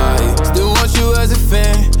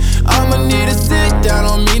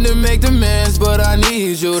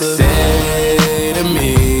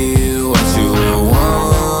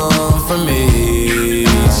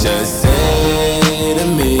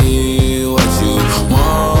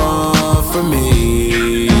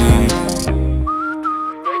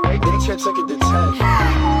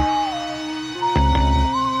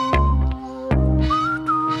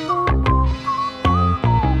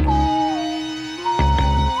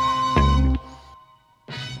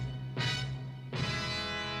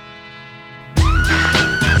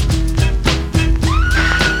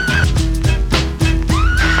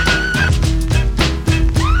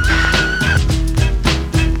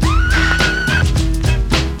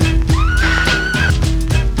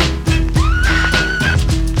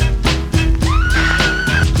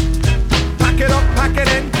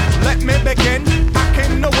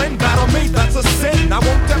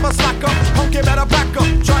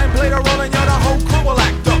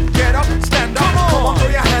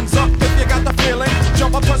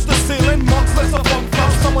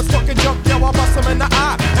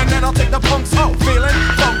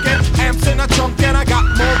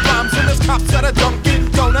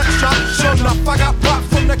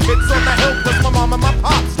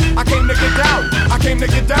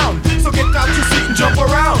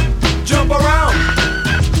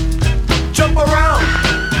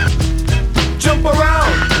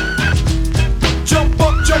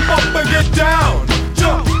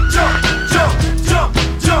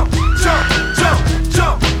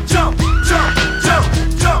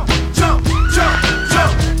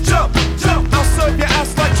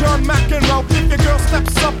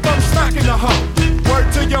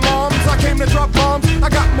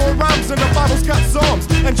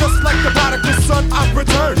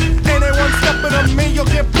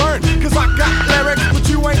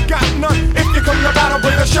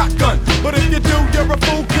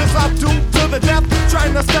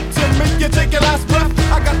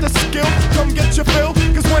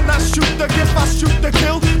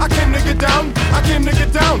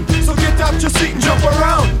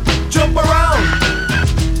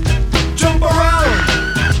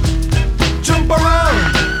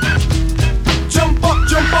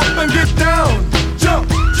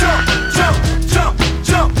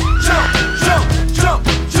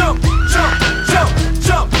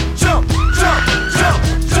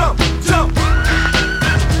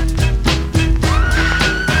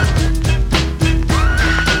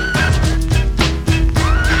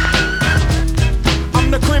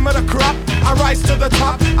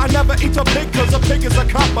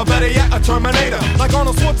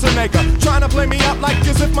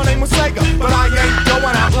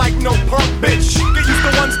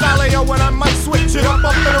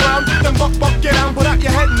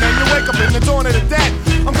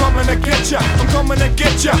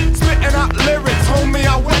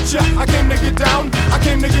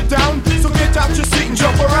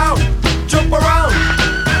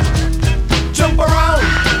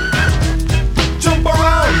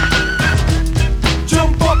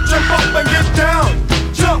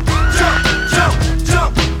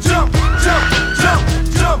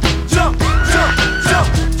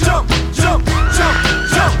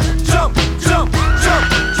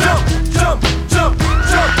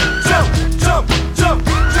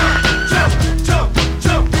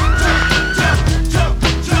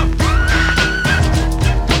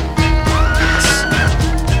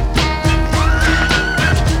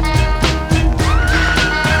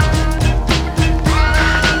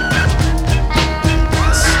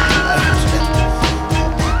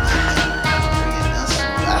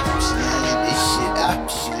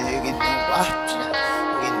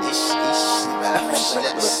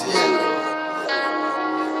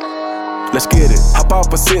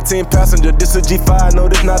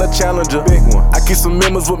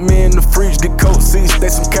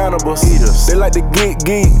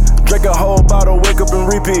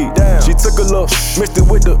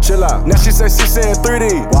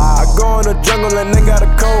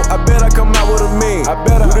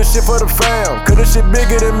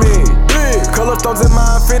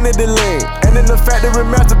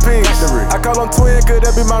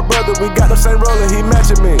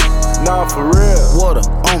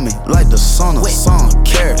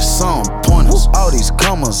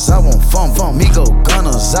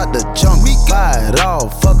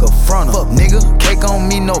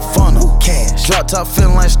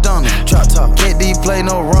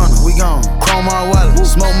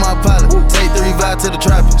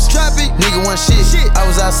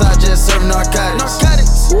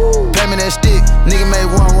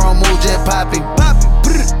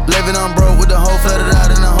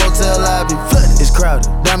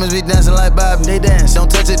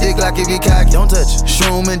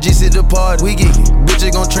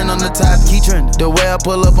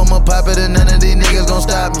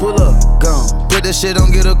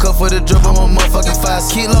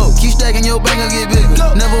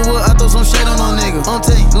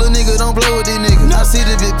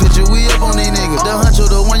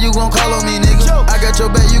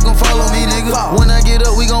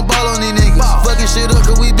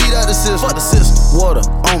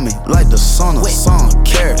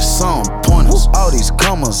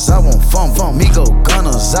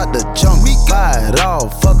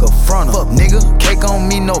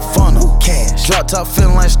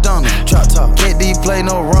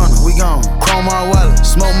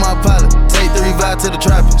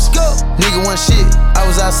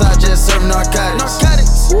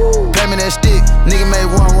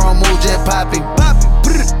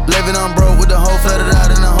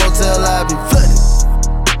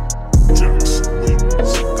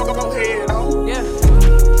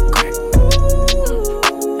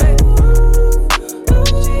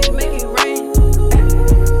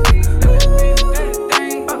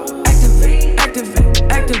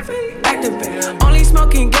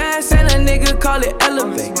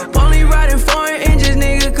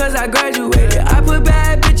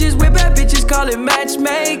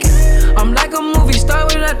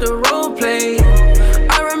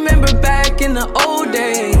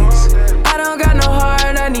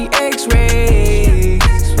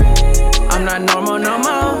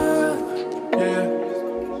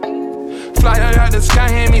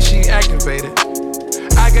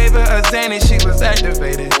 panties, she was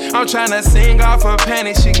activated. I'm tryna sing off her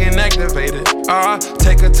panties, she getting activated.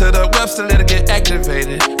 Take her to the Webster, let her get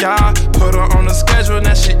activated. Yeah, put her on the schedule,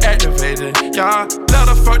 now she activated. Yeah, let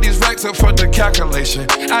her fuck these racks up for the calculation.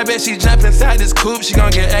 I bet she jump inside this coupe, she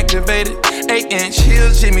gon' get activated. 8-inch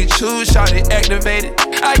heels, Jimmy Choo, shawty activated.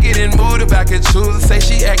 I get in mood if I could choose, say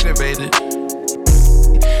she activated.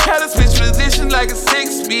 Had to switch positions like a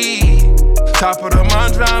 6-speed. Top of the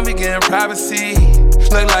Mondrian, we getting privacy.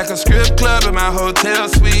 Look like a strip club in my hotel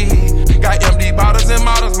suite. Got empty bottles and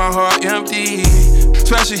models, my heart empty.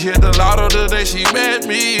 Swear she hit the lotto the day she met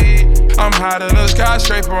me. I'm high than a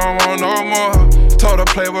skyscraper, I don't want no more. Told her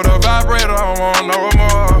play with a vibrator, I don't want no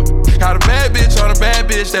more. Got a bad bitch on a bad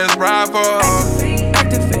bitch, that's Bravo.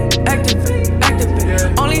 Activate.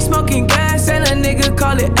 Only smoking gas and a nigga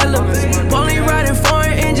call it elevate. Only riding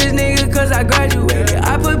foreign engines, nigga, cause I graduated.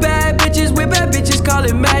 I put bad bitches with bad bitches, call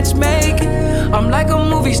it matchmaking. I'm like a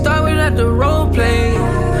movie star without the role play.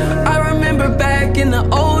 I remember back in the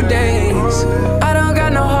old days. I don't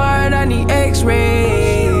got no heart, I need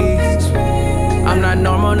x-rays. I'm not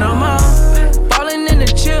normal no more. Falling in the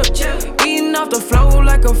chip, eating off the floor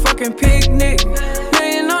like a fucking picnic.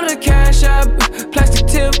 Million on the cash app, plastic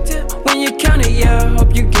tip. When you count it, yeah,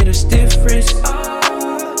 hope you get a stiff wrist.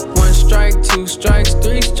 1 strike, 2 strikes,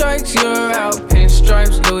 3 strikes, you're out.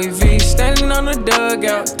 Pinstripes, Louis V, standing on the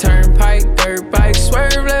dugout. Turnpike, dirt bike,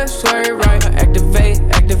 swerve left, swerve right. Activate,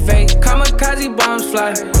 kamikaze bombs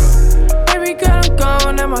fly. Baby girl, I'm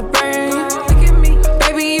gone at my brain. Look at me,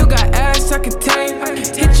 baby, you got ass I can take.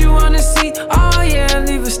 Hit you on the seat, oh yeah,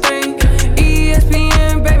 leave a stain.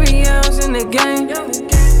 ESPN, baby, yeah, I was in the game.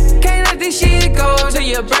 Can't let this shit go to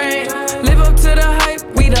your brain. Live up to the hype,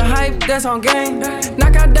 we the hype, that's on game.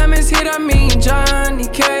 Knock out diamonds, hit I mean Johnny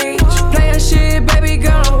Cage. Playin' shit, baby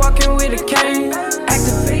girl, I'm walking with a cane.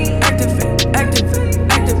 Activate.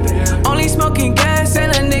 Only smoking gas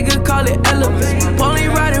and a nigga call it elevate. Only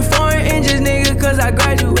riding foreign engines, nigga, cause I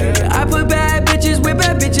graduated. I put bad bitches with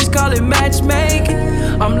bad bitches, call it matchmaking.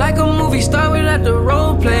 I'm like a movie star without the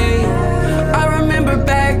role play. I remember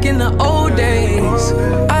back in the old days.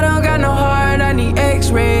 I don't got no heart, I need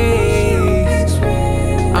x-rays.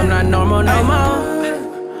 I'm not normal no more.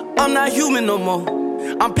 I'm not human no more.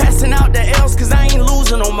 I'm passing out the L's cause I ain't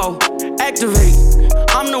losing no more. Activate,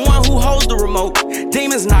 I'm the one who holds the remote.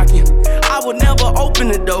 Demons knocking, I would never open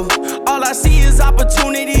the door. All I see is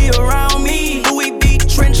opportunity around me. Louis V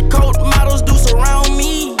trench coat models do surround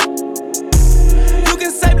me. You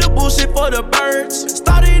can save the bullshit for the birds.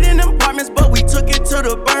 Started in apartments but we took it to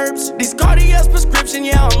the burbs. These Cartier's prescription,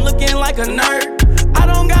 yeah, I'm looking like a nerd. I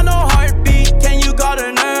don't got no heartbeat, can you call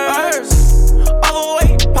the nurse?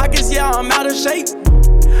 Overweight, pockets, yeah, I'm out of shape.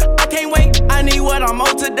 I can't wait, I need what I'm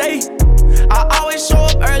owed today. I always show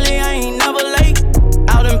up early, I ain't never late.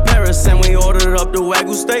 Out in Paris and we ordered up the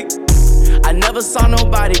Wagyu steak. I never saw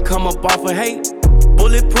nobody come up off of hate.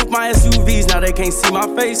 Bulletproof my SUVs, now they can't see my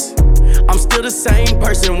face. I'm still the same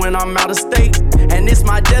person when I'm out of state. And it's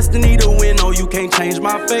my destiny to win, no, you can't change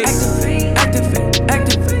my fate.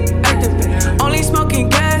 Activate. Only smoking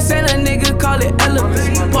gas and a nigga call it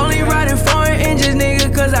elevate. Only riding foreign engines, nigga,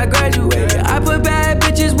 cause I graduated. I put bad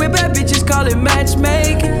bitches with bad bitches, call it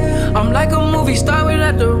matchmaking. I'm like a movie star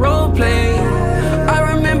without the role play. I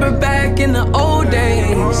remember back in the old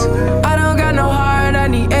days. I don't got no heart, I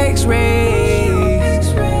need x-rays.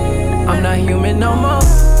 I'm not human no more.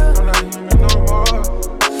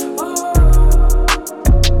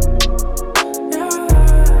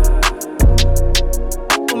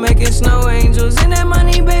 Making snow angels and that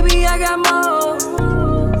money, baby, I got more.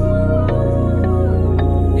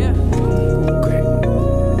 Yeah. Great.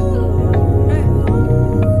 Hey.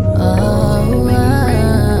 Oh,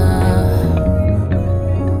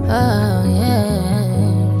 yeah.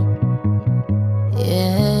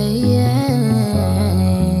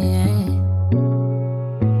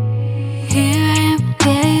 Here I am,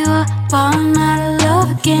 there you are, falling out of love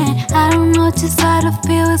again. I don't know just how to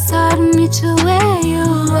feel, it's hard to meet you where you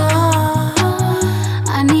are.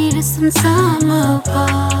 I needed some time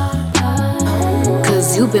apart.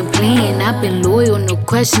 Cause you been playing, I've been loyal, no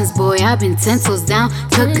questions, boy. I've been 10 toes down,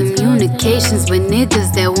 cut communications with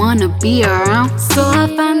niggas that wanna be around. So I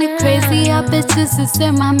found it crazy, I bet just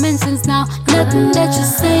accept my mentions now. Nothing that you're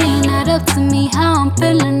saying add up to me, how I'm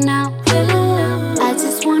feeling now. I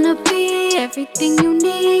just wanna be everything you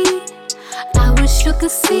need. I wish you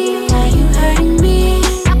could see how you hurting me.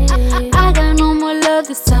 I got no more love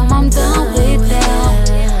this time, I'm done with that.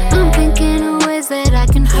 I'm thinking of ways that I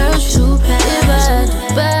can hurt you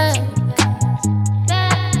back.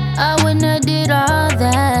 I wouldn't have did all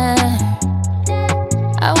that.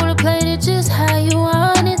 I would've played it just how you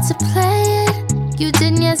wanted to play.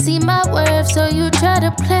 can't see my worth, so you try to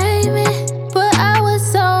play me. But I was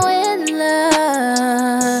so in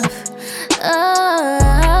love,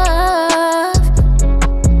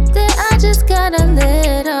 that I just got a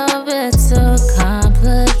little bit too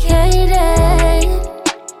complicated.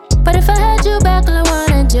 But if I had you back, all I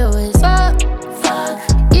wanna do is fuck,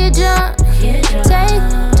 get drunk, take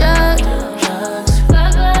drugs.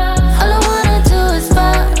 All I wanna do is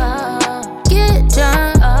fuck, get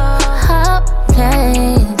drunk, hop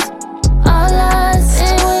planes. All us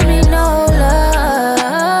ain't with me, no loving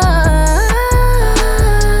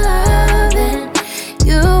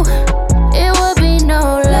you. It would be no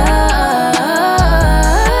loving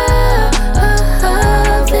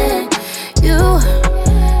you.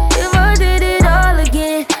 If I did it all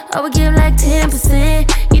again, I would give like 10%.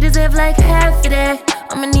 You deserve like half of that.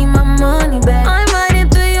 I'ma need my money back. I'm riding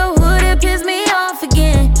through your hood, it pissed me off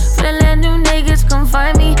again. Finna let new niggas come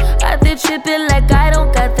find me. Out there tripping like I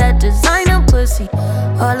don't got that designer pussy.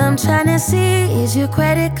 All I'm tryna see is your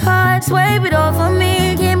credit card. Swipe it off of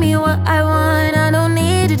me. Give me what I want. I don't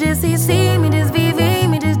need to just see me, just VV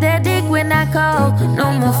me, just that dick when I call.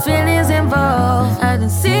 No more feelings involved. I done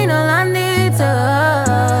seen all I need to.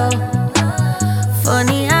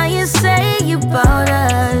 Funny how you say you about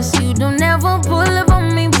us. You don't ever pull up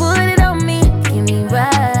on me, put it on me, give me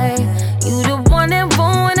right. You the one that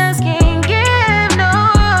won't us, can't give no,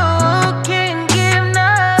 can't give no.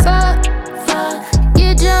 Fuck,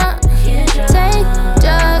 get drunk, take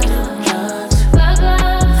drugs.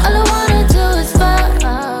 All I wanna do is fuck,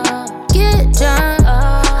 get drunk,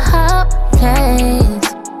 hop planes.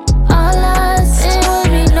 All us ain't with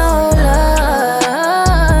me, no loving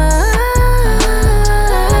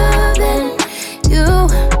you.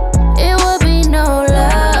 It would be no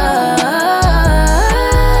loving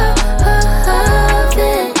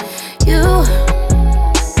you.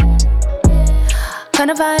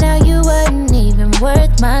 Kinda find out you wasn't even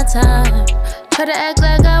worth my time. Try to act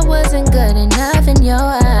like I wasn't good enough in your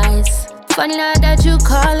eyes. Funny now that you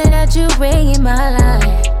calling, that you ringing my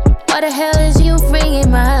line. Why the hell is you ringing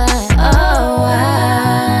my line? Oh,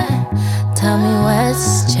 why? Tell me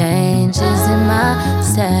what's changed. Is it my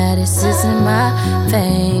status? Is it my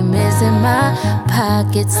fame? Is it my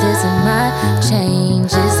pockets? Is it my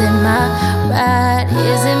change? Is it my ride?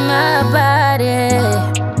 Is it my body?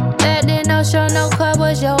 Back then, no show, no club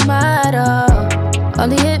was your motto.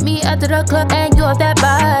 Only hit me after the club and you off that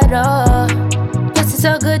bottle. This is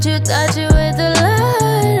so good, you thought you was the light.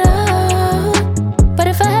 But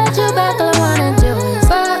if I had you back, all I wanna do is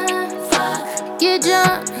fuck, get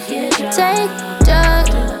drunk, take drugs.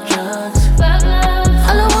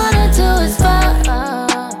 All I wanna do is fuck,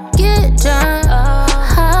 get drunk,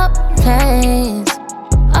 hop planes.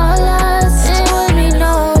 All us ain't with me,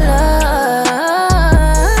 no loving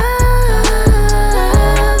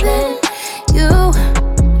you.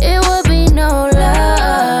 It would be no loving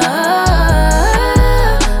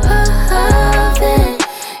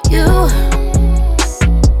you.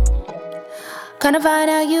 Kinda find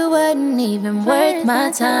out you wasn't even worth my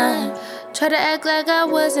time. Try to act like I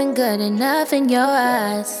wasn't good enough in your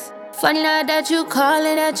eyes. Funny now that you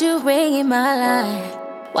calling, that you ringing my line.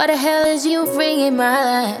 Why the hell is you ringing my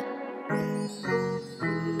line?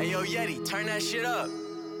 Hey yo, Yeti, turn that shit up.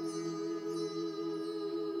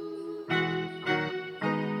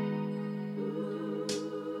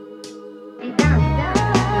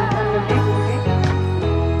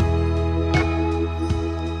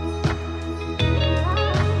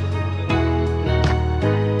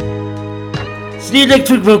 See you next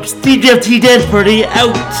week, folks. DJLT Dance Party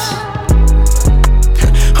out.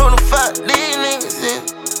 Who the fuck these niggas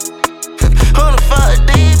is? Who the fuck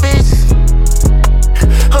these bitches?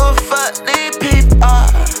 Who the fuck these people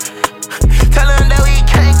are? Tell them that we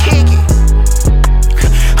can't kick it.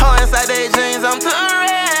 Who inside their jeans, I'm too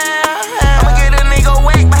real. I'ma get a nigga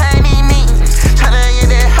wake behind these meetings. Tryna get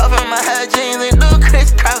that huff in my hair jeans and do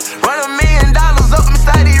crisscross. Run $1 million up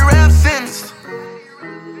inside these rap centers.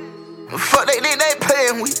 Fuck they think they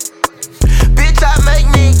playin' with. Bitch, I make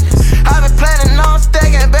me. I been planning on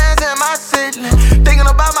stacking bands in my ceiling. Thinking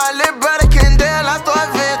about my little brother Kendall, I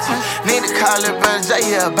start venting. Need to call little brother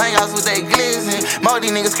J, yeah, bang outs with they glizzy. Most of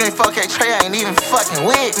these niggas scream fuck that Trey, ain't even fucking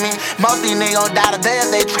with me. Most of these niggas gon' die today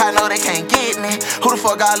if they try, know they can't get me. Who the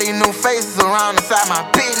fuck all these new faces around inside my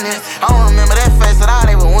business? I don't remember that face at all,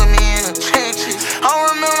 they were with me in the trenches. I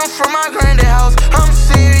don't remember them from my granddad house, I'm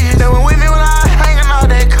serious. They were with me when I was hanging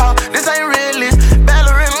out that car. This ain't realist.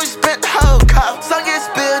 Ballerina, we spent the whole cop. Some get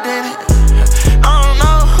spilled in it. I don't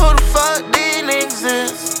know who the fuck these niggas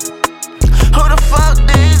is. Who the fuck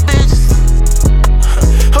these bitches?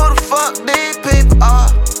 Who the fuck these people are?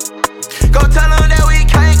 Go tell them that we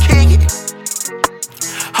can't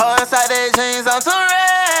jeans, I'm too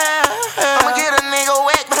rare. I'ma get a nigga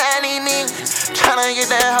whack behind these niggas. Tryna get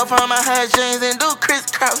that help from my high jeans and do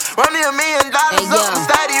crisscross. Run me $1 million up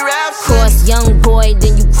beside these raps. Cross young boy,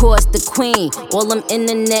 then you cross the queen. All them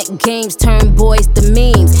internet games turn boys to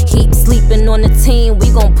memes. Keep sleeping on the team,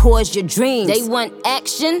 we gon' pause your dreams. They want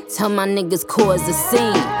action? Tell my niggas cause a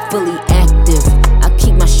scene. Fully active, I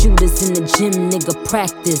keep my shooters in the gym, nigga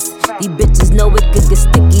practice. These bitches know it could get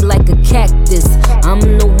sticky like a cactus. I'm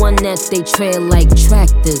the one that they trail like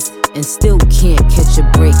tractors, and still can't catch a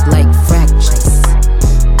break like fractures.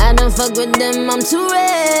 I don't fuck with them, I'm too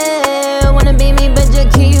rare. Wanna be me, but you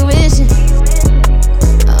keep wishing.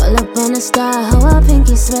 All up on the star, how I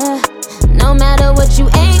pinky swear. No matter what, you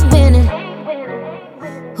ain't winning.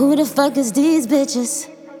 Who the fuck is these bitches?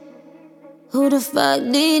 Who the fuck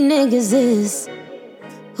these niggas is?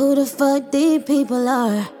 Who the fuck these people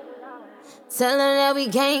are? Tell them that we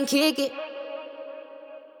can't kick it.